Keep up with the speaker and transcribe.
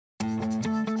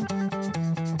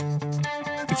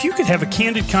If you could have a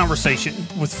candid conversation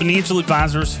with financial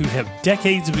advisors who have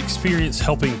decades of experience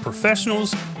helping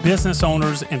professionals, business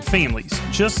owners, and families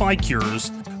just like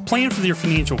yours plan for their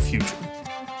financial future,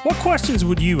 what questions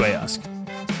would you ask?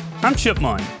 I'm Chip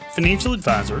Munn, financial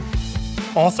advisor,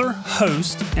 author,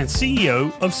 host, and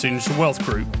CEO of Signature Wealth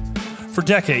Group. For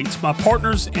decades, my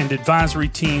partners and advisory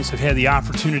teams have had the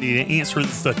opportunity to answer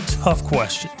the tough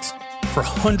questions for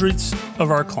hundreds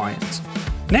of our clients.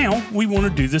 Now, we want to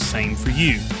do the same for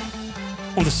you.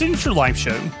 On the Signature Life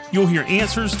Show, you'll hear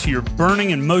answers to your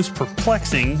burning and most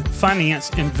perplexing finance,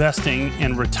 investing,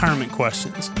 and retirement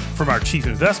questions from our Chief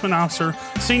Investment Officer,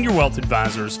 Senior Wealth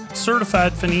Advisors,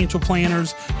 Certified Financial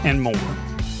Planners, and more.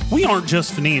 We aren't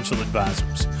just financial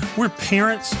advisors. We're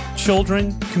parents,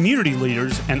 children, community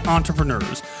leaders, and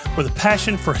entrepreneurs with a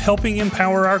passion for helping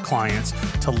empower our clients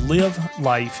to live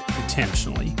life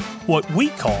intentionally, what we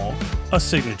call a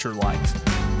signature life.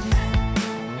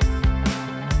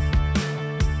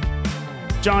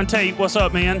 John Tate, what's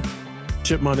up, man?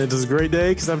 Chip Munn, it is a great day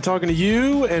because I'm talking to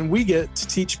you and we get to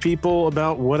teach people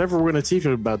about whatever we're going to teach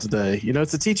them about today. You know,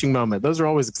 it's a teaching moment. Those are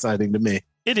always exciting to me.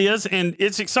 It is, and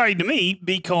it's exciting to me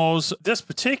because this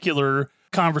particular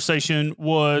conversation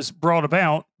was brought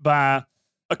about by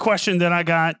a question that I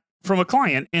got from a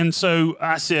client. And so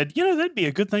I said, you know, that'd be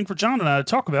a good thing for John and I to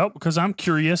talk about because I'm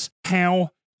curious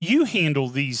how you handle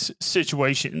these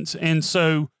situations. And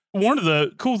so one of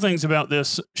the cool things about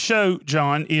this show,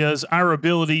 John, is our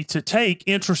ability to take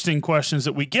interesting questions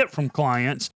that we get from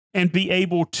clients and be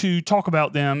able to talk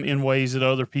about them in ways that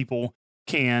other people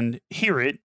can hear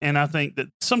it. And I think that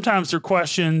sometimes they're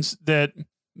questions that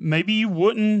maybe you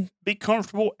wouldn't be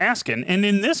comfortable asking. And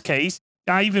in this case,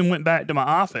 I even went back to my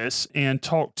office and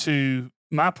talked to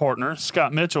my partner,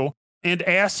 Scott Mitchell, and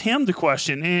asked him the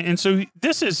question. And so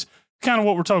this is kind of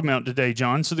what we're talking about today,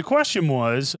 John. So the question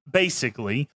was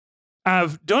basically,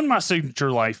 I've done my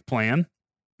signature life plan.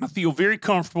 I feel very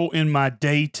comfortable in my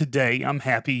day-to-day. I'm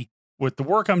happy with the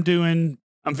work I'm doing.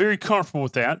 I'm very comfortable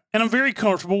with that. And I'm very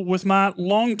comfortable with my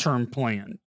long-term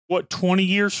plan, what 20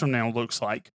 years from now looks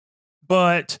like.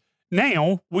 But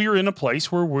now we are in a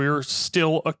place where we're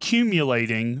still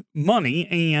accumulating money.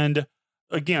 And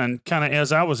again, kind of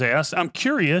as I was asked, I'm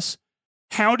curious,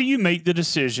 how do you make the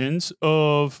decisions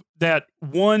of that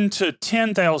 $1,000 to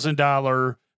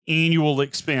 $10,000 annual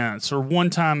expense or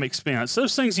one-time expense,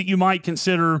 those things that you might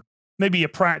consider maybe a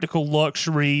practical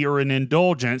luxury or an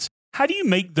indulgence? How do you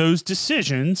make those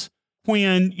decisions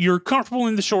when you're comfortable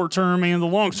in the short term and the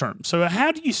long term? So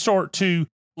how do you start to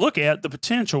look at the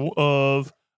potential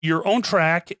of you're on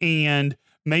track and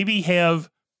maybe have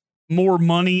more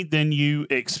money than you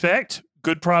expect?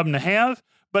 Good problem to have.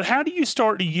 But how do you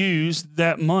start to use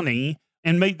that money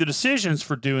and make the decisions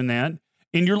for doing that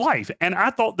in your life? And I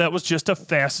thought that was just a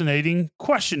fascinating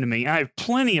question to me. I have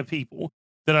plenty of people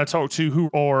that I talk to who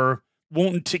are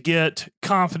wanting to get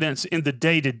confidence in the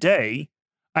day-to-day.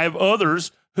 I have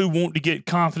others who want to get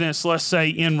confidence, let's say,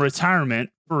 in retirement,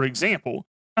 for example.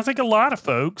 I think a lot of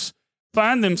folks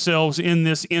find themselves in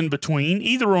this in-between,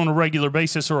 either on a regular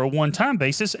basis or a one-time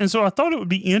basis. And so I thought it would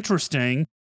be interesting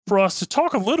for us to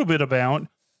talk a little bit about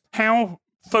how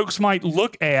folks might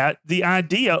look at the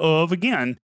idea of,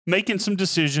 again, making some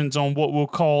decisions on what we'll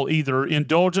call either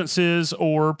indulgences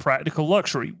or practical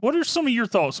luxury. What are some of your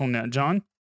thoughts on that, John?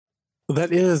 Well,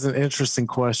 that is an interesting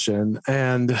question.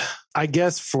 And I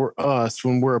guess for us,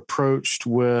 when we're approached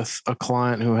with a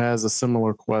client who has a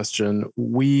similar question,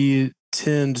 we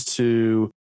tend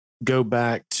to go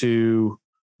back to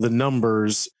the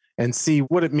numbers and see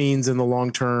what it means in the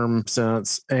long-term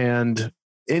sense. And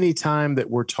anytime that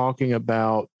we're talking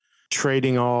about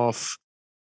trading off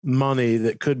money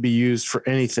that could be used for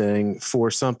anything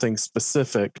for something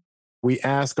specific, we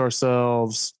ask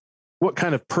ourselves, what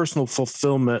kind of personal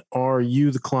fulfillment are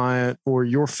you, the client, or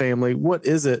your family? What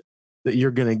is it that you're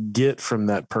going to get from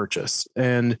that purchase?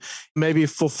 And maybe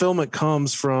fulfillment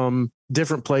comes from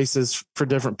different places for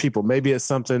different people. Maybe it's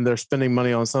something they're spending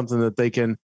money on, something that they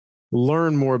can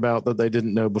learn more about that they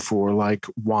didn't know before, like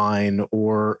wine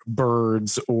or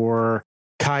birds or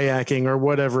kayaking or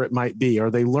whatever it might be.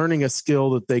 Are they learning a skill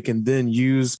that they can then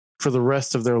use for the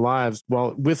rest of their lives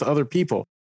while with other people?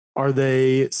 Are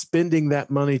they spending that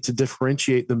money to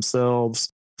differentiate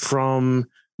themselves from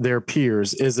their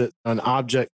peers? Is it an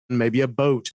object, maybe a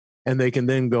boat, and they can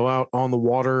then go out on the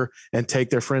water and take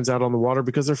their friends out on the water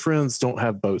because their friends don't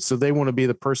have boats? So they want to be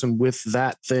the person with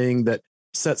that thing that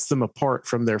sets them apart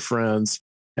from their friends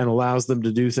and allows them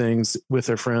to do things with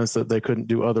their friends that they couldn't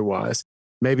do otherwise.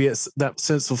 Maybe it's that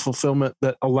sense of fulfillment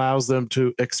that allows them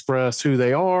to express who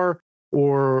they are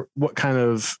or what kind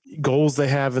of goals they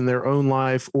have in their own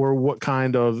life, or what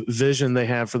kind of vision they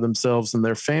have for themselves and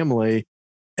their family.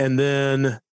 And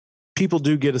then people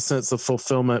do get a sense of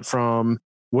fulfillment from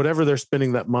whatever they're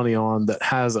spending that money on that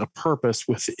has a purpose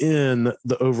within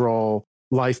the overall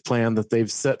life plan that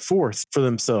they've set forth for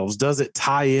themselves. Does it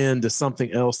tie into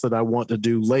something else that I want to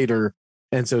do later?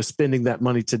 And so spending that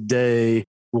money today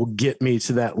will get me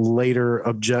to that later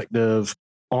objective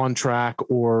on track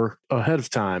or ahead of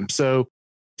time. So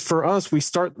for us, we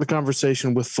start the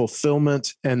conversation with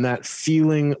fulfillment and that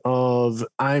feeling of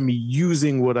I'm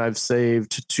using what I've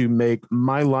saved to make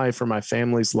my life or my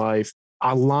family's life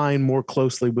align more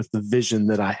closely with the vision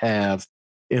that I have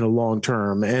in a long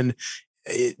term. And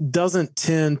it doesn't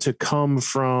tend to come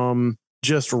from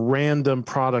just random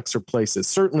products or places.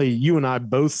 Certainly, you and I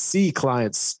both see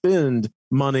clients spend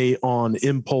money on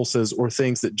impulses or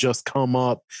things that just come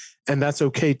up, and that's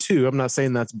okay too. I'm not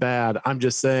saying that's bad. I'm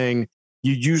just saying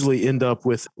you usually end up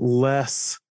with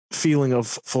less feeling of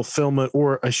fulfillment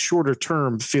or a shorter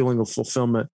term feeling of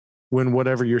fulfillment when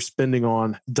whatever you're spending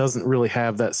on doesn't really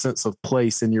have that sense of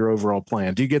place in your overall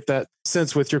plan. Do you get that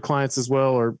sense with your clients as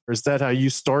well? Or is that how you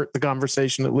start the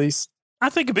conversation at least? I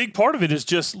think a big part of it is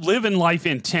just living life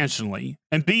intentionally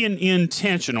and being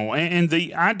intentional. And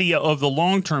the idea of the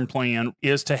long-term plan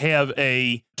is to have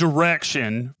a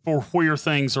direction for where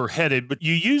things are headed. But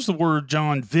you use the word,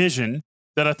 John, vision,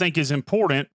 that I think is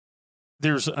important.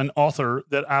 There's an author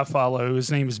that I follow.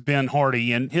 His name is Ben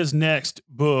Hardy, and his next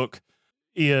book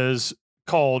is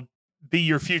called Be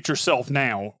Your Future Self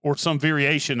Now, or some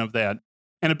variation of that.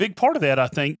 And a big part of that, I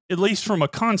think, at least from a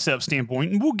concept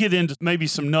standpoint, and we'll get into maybe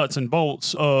some nuts and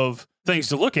bolts of things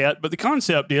to look at, but the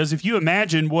concept is if you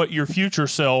imagine what your future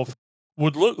self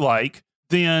would look like,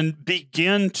 then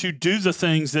begin to do the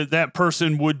things that that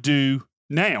person would do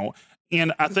now.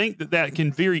 And I think that that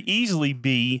can very easily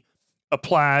be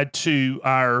applied to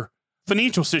our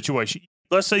financial situation.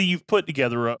 Let's say you've put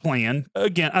together a plan.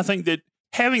 Again, I think that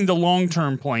having the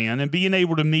long-term plan and being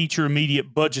able to meet your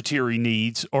immediate budgetary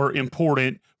needs are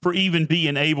important for even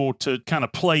being able to kind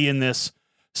of play in this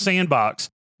sandbox.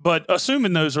 But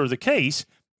assuming those are the case,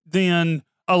 then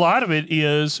a lot of it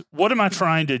is, what am I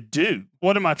trying to do?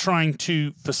 What am I trying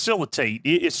to facilitate?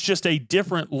 It's just a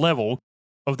different level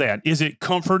of that. Is it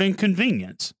comfort and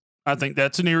convenience? I think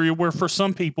that's an area where for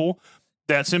some people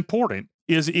that's important.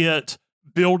 Is it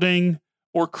building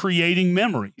or creating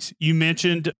memories? You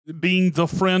mentioned being the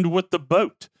friend with the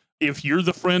boat. If you're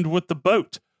the friend with the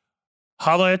boat,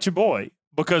 holla at your boy,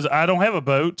 because I don't have a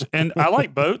boat and I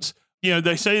like boats. You know,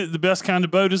 they say that the best kind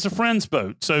of boat is a friend's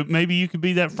boat. So maybe you could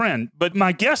be that friend. But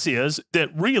my guess is that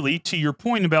really, to your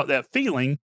point about that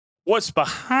feeling, what's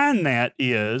behind that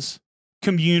is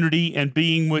community and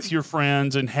being with your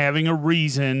friends and having a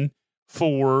reason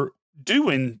for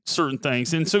doing certain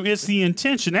things. And so it's the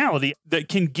intentionality that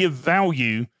can give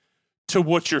value to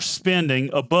what you're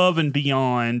spending above and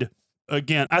beyond.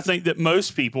 Again, I think that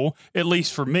most people, at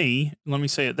least for me, let me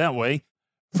say it that way,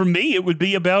 for me, it would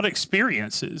be about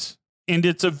experiences. And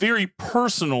it's a very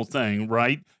personal thing,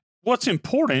 right? What's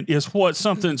important is what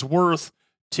something's worth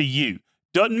to you.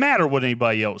 Doesn't matter what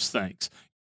anybody else thinks.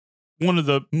 One of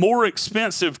the more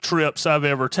expensive trips I've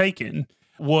ever taken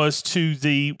was to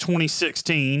the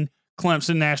 2016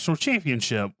 Clemson National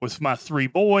Championship with my three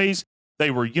boys. They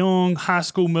were young, high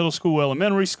school, middle school,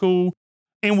 elementary school,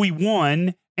 and we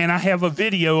won. And I have a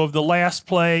video of the last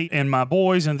play and my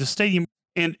boys in the stadium.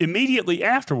 And immediately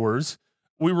afterwards,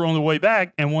 we were on the way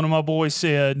back, and one of my boys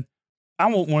said, I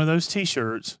want one of those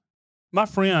t-shirts. My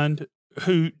friend,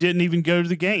 who didn't even go to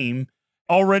the game,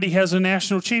 already has a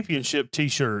national championship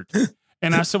t-shirt.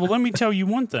 And I said, well, let me tell you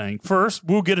one thing. First,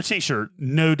 we'll get a t-shirt,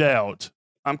 no doubt.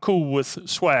 I'm cool with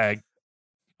swag.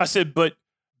 I said, but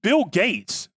Bill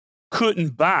Gates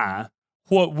couldn't buy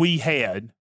what we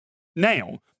had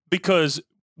now, because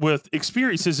with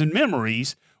experiences and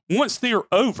memories, once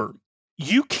they're over,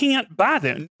 you can't buy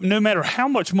them. No matter how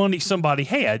much money somebody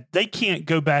had, they can't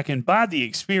go back and buy the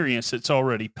experience that's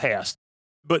already passed.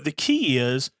 But the key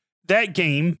is that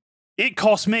game, it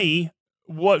cost me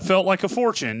what felt like a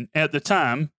fortune at the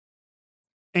time.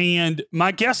 And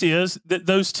my guess is that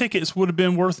those tickets would have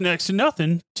been worth next to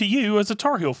nothing to you as a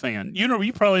Tar Heel fan. You know,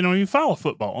 you probably don't even follow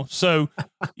football. So,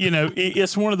 you know,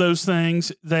 it's one of those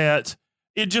things that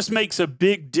it just makes a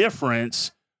big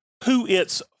difference who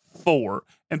it's for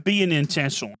and being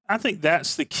intentional. I think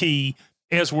that's the key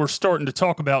as we're starting to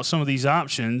talk about some of these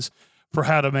options for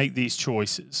how to make these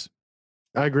choices.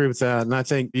 I agree with that. And I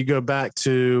think you go back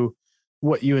to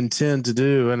what you intend to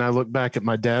do. And I look back at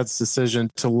my dad's decision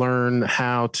to learn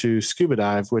how to scuba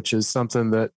dive, which is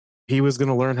something that he was going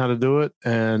to learn how to do it.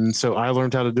 And so I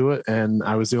learned how to do it. And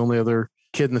I was the only other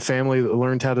kid in the family that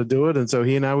learned how to do it. And so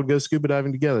he and I would go scuba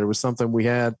diving together. It was something we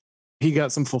had. He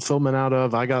got some fulfillment out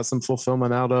of, I got some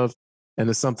fulfillment out of, and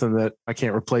it's something that I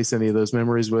can't replace any of those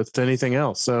memories with anything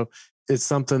else. So it's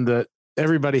something that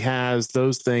everybody has,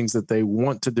 those things that they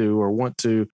want to do or want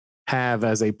to have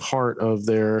as a part of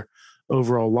their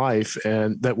overall life,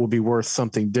 and that will be worth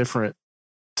something different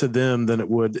to them than it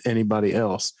would anybody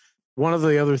else. One of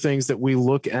the other things that we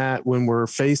look at when we're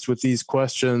faced with these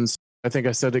questions, I think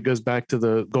I said it goes back to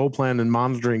the goal plan and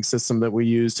monitoring system that we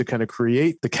use to kind of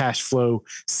create the cash flow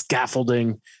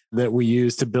scaffolding that we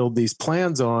use to build these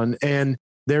plans on. And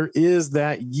there is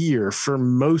that year for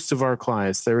most of our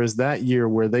clients, there is that year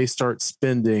where they start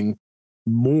spending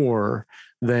more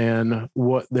than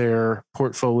what their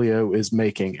portfolio is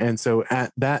making. And so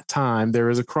at that time, there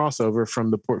is a crossover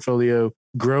from the portfolio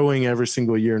growing every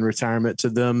single year in retirement to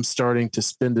them starting to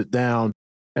spend it down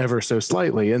ever so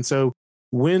slightly. And so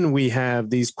when we have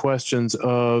these questions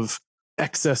of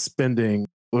excess spending,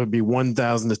 it would be $1,000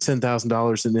 to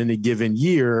 $10,000 in any given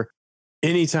year.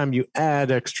 Anytime you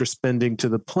add extra spending to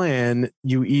the plan,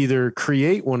 you either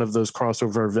create one of those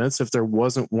crossover events if there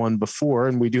wasn't one before.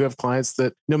 And we do have clients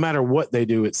that no matter what they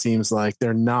do, it seems like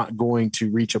they're not going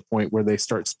to reach a point where they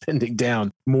start spending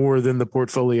down more than the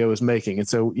portfolio is making. And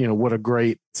so, what a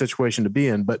great situation to be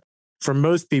in. But for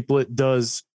most people, it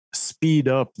does speed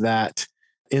up that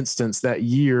instance, that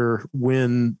year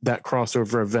when that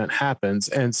crossover event happens.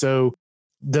 And so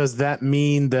does that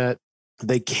mean that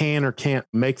they can or can't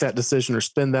make that decision or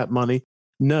spend that money?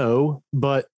 No,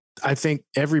 but I think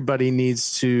everybody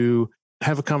needs to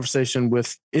have a conversation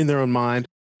in their own mind,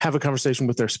 have a conversation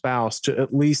with their spouse to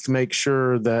at least make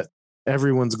sure that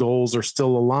everyone's goals are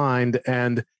still aligned,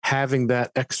 and having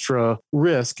that extra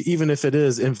risk, even if it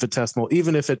is infinitesimal,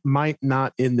 even if it might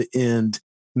not in the end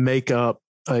make up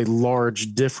a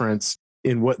large difference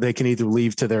in what they can either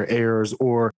leave to their heirs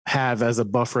or have as a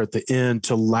buffer at the end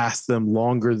to last them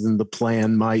longer than the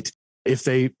plan might. If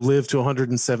they live to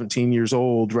 117 years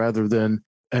old rather than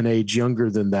an age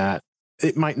younger than that,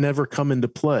 it might never come into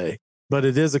play. But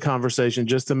it is a conversation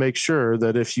just to make sure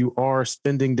that if you are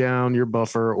spending down your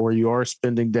buffer or you are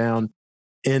spending down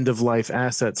end of life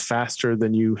assets faster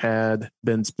than you had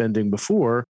been spending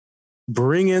before,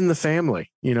 bring in the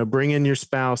family, bring in your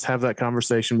spouse, have that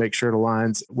conversation, make sure it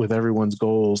aligns with everyone's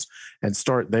goals and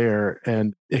start there.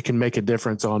 And it can make a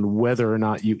difference on whether or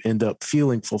not you end up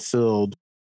feeling fulfilled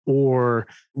or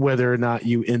whether or not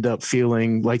you end up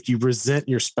feeling like you resent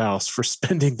your spouse for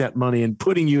spending that money and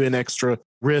putting you in extra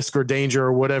risk or danger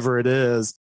or whatever it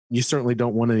is. You certainly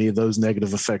don't want any of those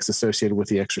negative effects associated with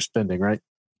the extra spending, right?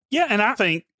 Yeah. And I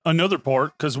think another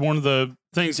part, because one of the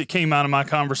things that came out of my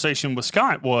conversation with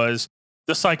Scott was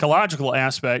the psychological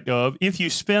aspect of, if you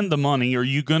spend the money, are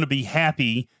you going to be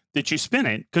happy that you spent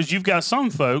it? Because you've got some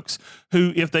folks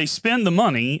who, if they spend the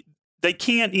money, they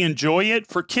can't enjoy it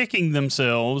for kicking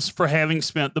themselves for having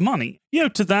spent the money.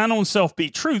 To thine own self be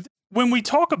truth. When we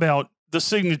talk about the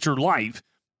signature life,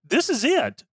 this is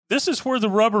it. This is where the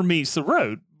rubber meets the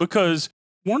road, because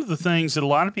one of the things that a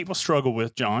lot of people struggle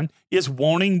with, John, is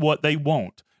wanting what they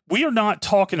want. We are not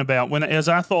talking about, as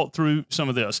I thought through some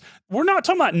of this, we're not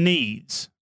talking about needs.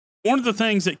 One of the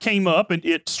things that came up, and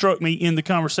it struck me in the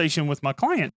conversation with my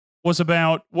client, was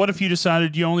about, what if you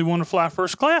decided you only want to fly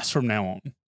first class from now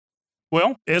on?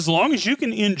 Well, as long as you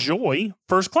can enjoy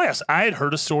first class. I had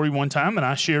heard a story one time and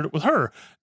I shared it with her.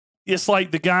 It's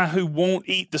like the guy who won't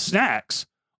eat the snacks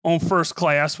on first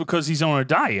class because he's on a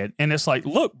diet. And it's like,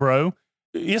 look, bro,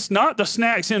 it's not the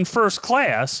snacks in first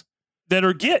class that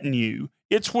are getting you.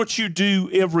 It's what you do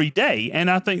every day. And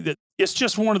I think that it's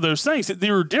just one of those things that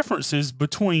there are differences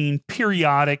between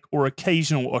periodic or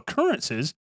occasional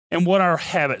occurrences and what our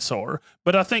habits are.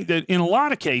 But I think that in a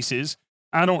lot of cases,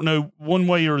 I don't know one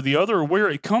way or the other or where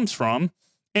it comes from,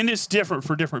 and it's different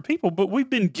for different people, but we've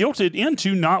been guilted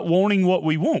into not wanting what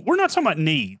we want. We're not talking about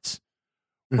needs.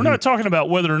 We're not talking about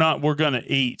whether or not we're going to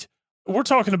eat. We're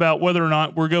talking about whether or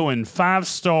not we're going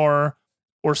 5-star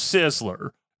or Sizzler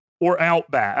or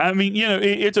Outback. I mean,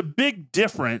 it's a big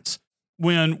difference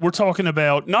when we're talking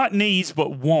about not needs,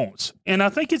 but wants. And I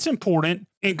think it's important,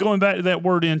 and going back to that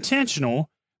word intentional,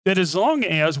 that as long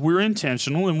as we're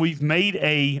intentional and we've made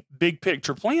a big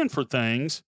picture plan for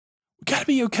things, we got to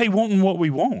be okay wanting what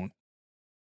we want.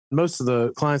 Most of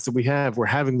the clients that we have, we're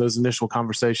having those initial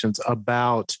conversations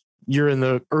about, you're in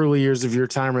the early years of your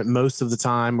retirement most of the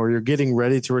time, or you're getting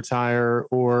ready to retire,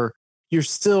 or you're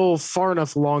still far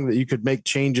enough along that you could make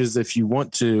changes if you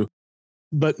want to.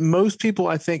 But most people,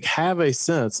 I think, have a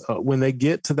sense when they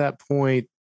get to that point,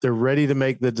 they're ready to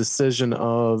make the decision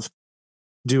of,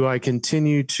 Do I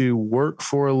continue to work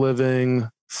for a living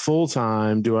full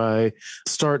time? Do I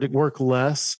start to work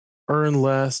less, earn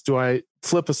less? Do I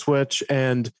flip a switch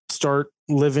and start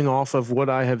living off of what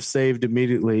I have saved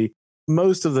immediately?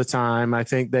 Most of the time, I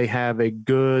think they have a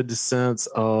good sense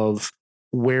of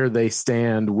where they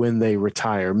stand when they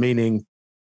retire, meaning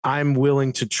I'm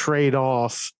willing to trade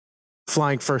off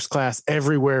flying first class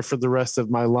everywhere for the rest of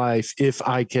my life if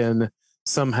I can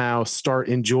somehow start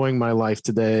enjoying my life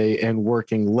today and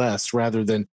working less rather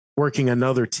than working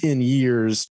another 10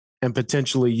 years and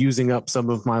potentially using up some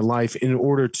of my life in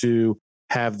order to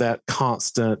have that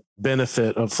constant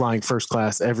benefit of flying first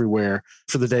class everywhere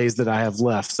for the days that I have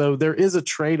left. So there is a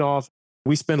trade off.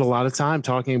 We spend a lot of time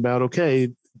talking about, okay,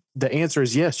 the answer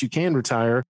is yes, you can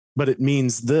retire, but it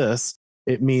means this.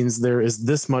 It means there is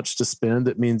this much to spend.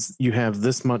 It means you have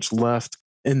this much left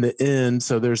in the end.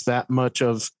 So there's that much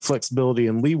of flexibility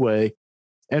and leeway.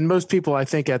 And most people, I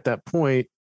think, at that point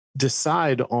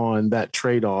decide on that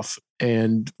trade off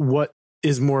and what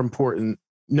is more important,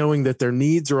 knowing that their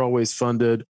needs are always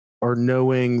funded or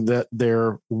knowing that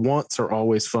their wants are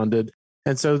always funded.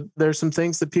 And so there's some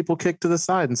things that people kick to the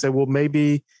side and say, well,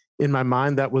 maybe in my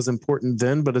mind that was important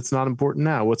then, but it's not important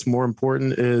now. What's more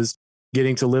important is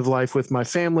getting to live life with my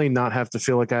family, not have to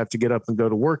feel like I have to get up and go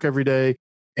to work every day,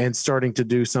 and starting to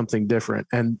do something different.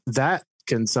 And that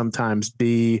can sometimes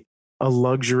be a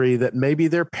luxury that maybe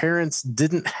their parents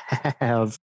didn't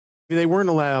have. They weren't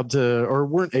allowed to or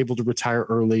weren't able to retire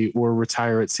early or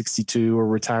retire at 62 or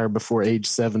retire before age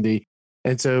 70.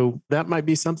 And so that might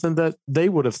be something that they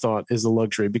would have thought is a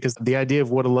luxury, because the idea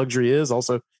of what a luxury is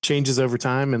also changes over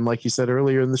time. And like you said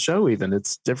earlier in the show, even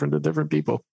it's different to different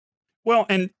people. Well,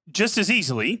 and just as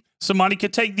easily, somebody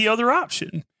could take the other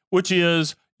option, which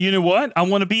is, you know what? I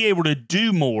want to be able to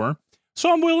do more,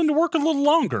 so I'm willing to work a little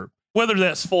longer, whether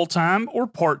that's full-time or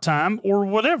part-time or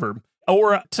whatever.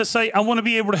 Or to say, I want to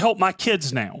be able to help my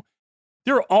kids now.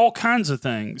 There are all kinds of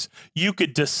things you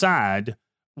could decide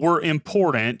were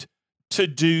important to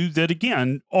do that,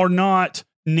 again, are not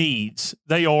needs.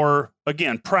 They are,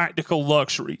 again, practical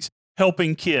luxuries,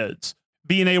 helping kids,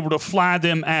 being able to fly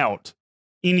them out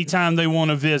anytime they want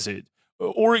to visit.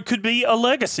 Or it could be a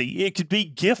legacy. It could be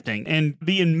gifting and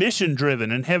being mission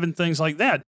driven and having things like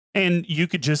that. And you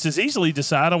could just as easily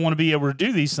decide, I want to be able to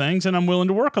do these things and I'm willing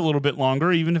to work a little bit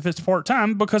longer, even if it's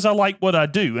part-time, because I like what I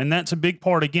do. And that's a big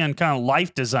part, again, kind of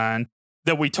life design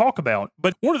that we talk about.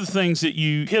 But one of the things that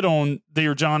you hit on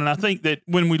there, John, and I think that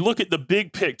when we look at the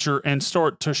big picture and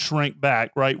start to shrink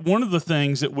back, right, one of the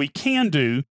things that we can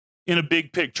do in a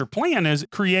big picture plan is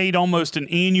create almost an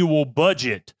annual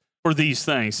budget for these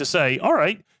things to say, all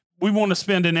right, we want to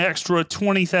spend an extra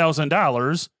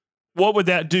 $20,000. What would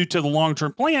that do to the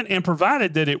long-term plan? And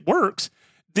provided that it works,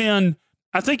 then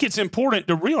I think it's important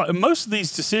to realize most of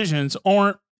these decisions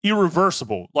aren't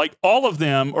irreversible. Like all of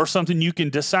them are something you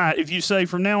can decide. If you say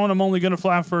from now on, I'm only going to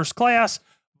fly first class,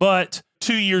 but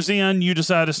 2 years in, you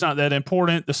decide it's not that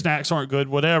important. The snacks aren't good,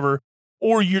 whatever.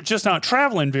 Or you're just not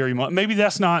traveling very much. Maybe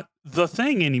that's not the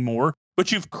thing anymore,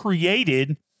 but you've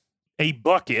created a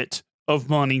bucket of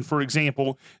money, for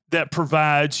example, that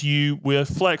provides you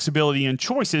with flexibility and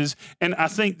choices. And I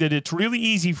think that it's really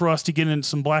easy for us to get into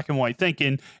some black and white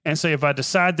thinking and say, if I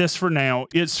decide this for now,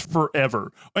 it's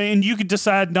forever. And you could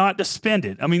decide not to spend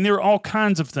it. I mean, there are all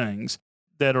kinds of things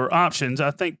that are options.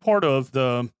 I think part of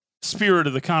the spirit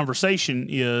of the conversation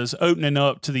is opening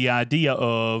up to the idea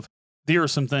of, there are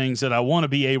some things that I want to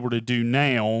be able to do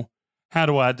now. How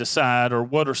do I decide, or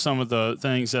what are some of the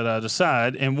things that I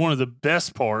decide? And one of the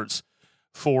best parts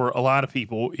for a lot of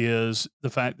people is the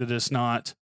fact that it's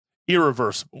not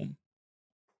irreversible.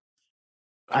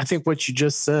 I think what you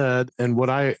just said and what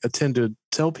I tend to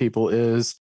tell people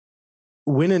is,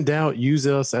 when in doubt, use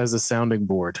us as a sounding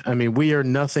board. I mean, we are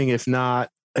nothing if not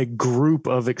a group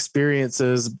of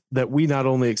experiences that we not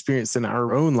only experience in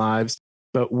our own lives,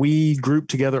 but we group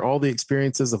together all the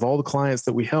experiences of all the clients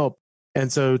that we help.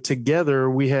 And so together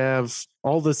we have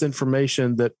all this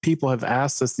information that people have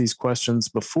asked us these questions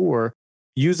before.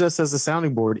 Use us as a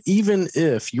sounding board. Even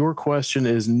if your question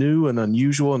is new and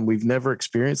unusual and we've never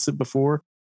experienced it before,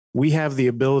 we have the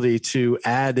ability to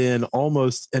add in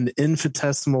almost an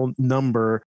infinitesimal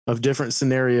number of different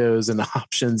scenarios and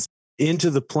options into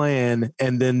the plan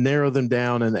and then narrow them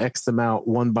down and X them out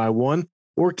one by one,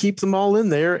 or keep them all in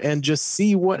there and just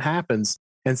see what happens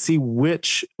and see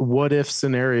which what if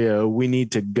scenario we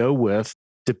need to go with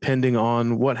depending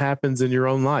on what happens in your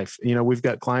own life. You know, we've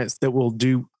got clients that will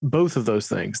do both of those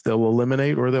things. They'll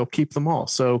eliminate or they'll keep them all.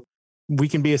 So we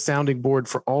can be a sounding board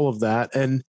for all of that.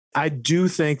 And I do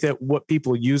think that what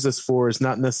people use us for is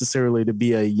not necessarily to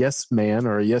be a yes man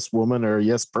or a yes woman or a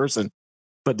yes person.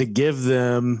 but to give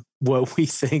them what we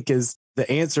think is the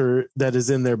answer that is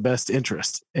in their best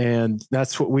interest. And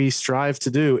that's what we strive to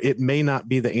do. It may not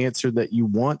be the answer that you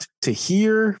want to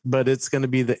hear, but it's going to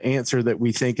be the answer that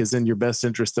we think is in your best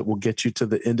interest that will get you to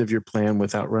the end of your plan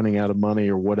without running out of money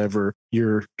or whatever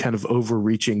your kind of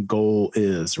overreaching goal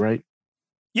is, right?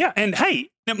 Yeah. And hey,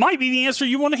 it might be the answer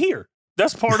you want to hear.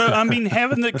 That's part of,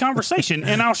 having the conversation.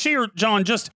 And I'll share, John,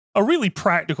 just a really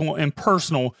practical and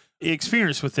personal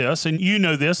experience with this. And you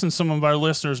know this, and some of our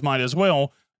listeners might as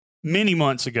well. Many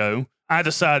months ago, I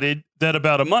decided that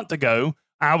about a month ago,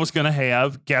 I was going to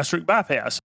have gastric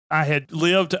bypass. I had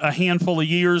lived a handful of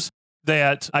years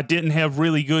that I didn't have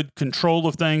really good control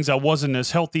of things. I wasn't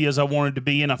as healthy as I wanted to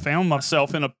be, and I found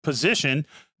myself in a position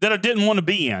that I didn't want to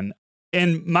be in.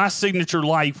 And my signature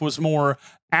life was more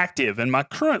active, and my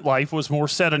current life was more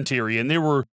sedentary. And there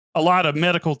were a lot of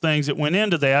medical things that went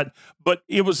into that, but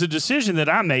it was a decision that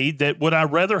I made that would I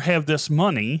rather have this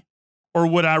money, or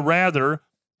would I rather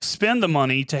spend the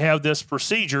money to have this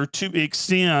procedure to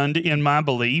extend, in my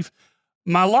belief,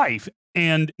 my life?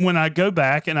 And when I go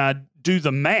back and I do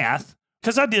the math,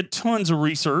 because I did tons of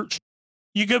research,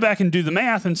 you go back and do the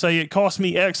math and say it cost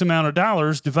me X amount of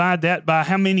dollars, divide that by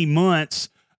how many months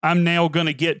I'm now going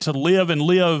to get to live and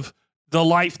live the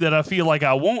life that I feel like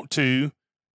I want to.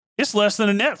 It's less than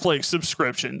a Netflix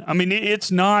subscription. It's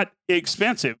not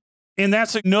expensive. And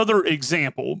that's another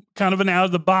example, kind of an out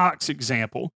of the box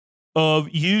example of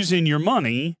using your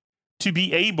money to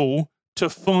be able to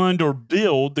fund or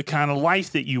build the kind of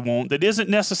life that you want, that isn't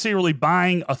necessarily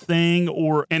buying a thing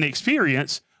or an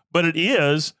experience, but it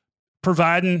is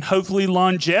providing hopefully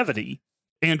longevity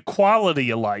and quality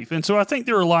of life. And so I think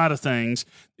there are a lot of things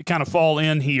that kind of fall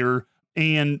in here.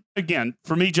 And again,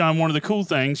 for me, John, one of the cool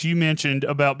things you mentioned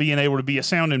about being able to be a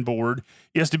sounding board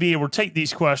is to be able to take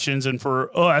these questions, and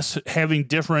for us having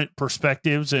different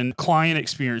perspectives and client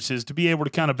experiences, to be able to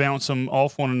kind of bounce them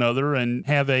off one another and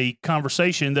have a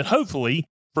conversation that hopefully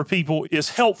for people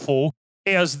is helpful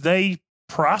as they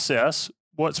process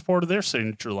what's part of their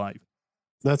signature life.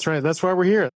 That's right. That's why we're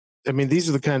here. These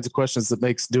are the kinds of questions that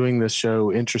makes doing this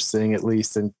show interesting, at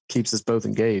least, and keeps us both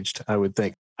engaged, I would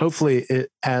think. Hopefully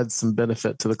it adds some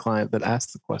benefit to the client that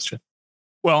asked the question.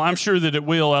 Well, I'm sure that it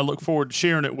will. I look forward to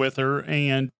sharing it with her.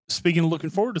 And speaking of looking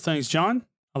forward to things, John,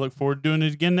 I look forward to doing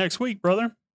it again next week,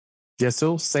 brother. Yes,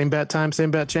 so same bat time,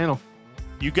 same bat channel.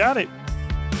 You got it.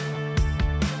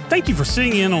 Thank you for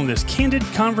sitting in on this candid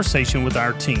conversation with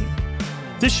our team.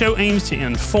 This show aims to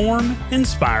inform,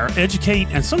 inspire, educate,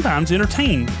 and sometimes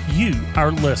entertain you,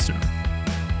 our listener.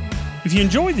 If you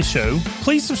enjoyed the show,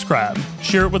 please subscribe,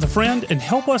 share it with a friend, and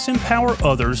help us empower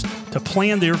others to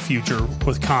plan their future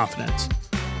with confidence.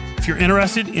 If you're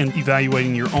interested in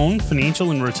evaluating your own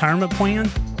financial and retirement plan,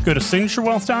 go to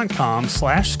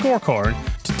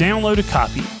signaturewealth.com/scorecard to download a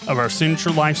copy of our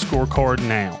Signature Life Scorecard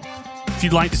now. If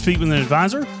you'd like to speak with an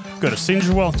advisor, go to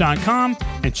signaturewealth.com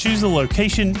and choose the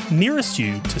location nearest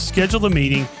you to schedule the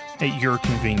meeting at your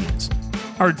convenience.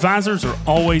 Our advisors are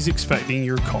always expecting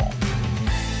your call.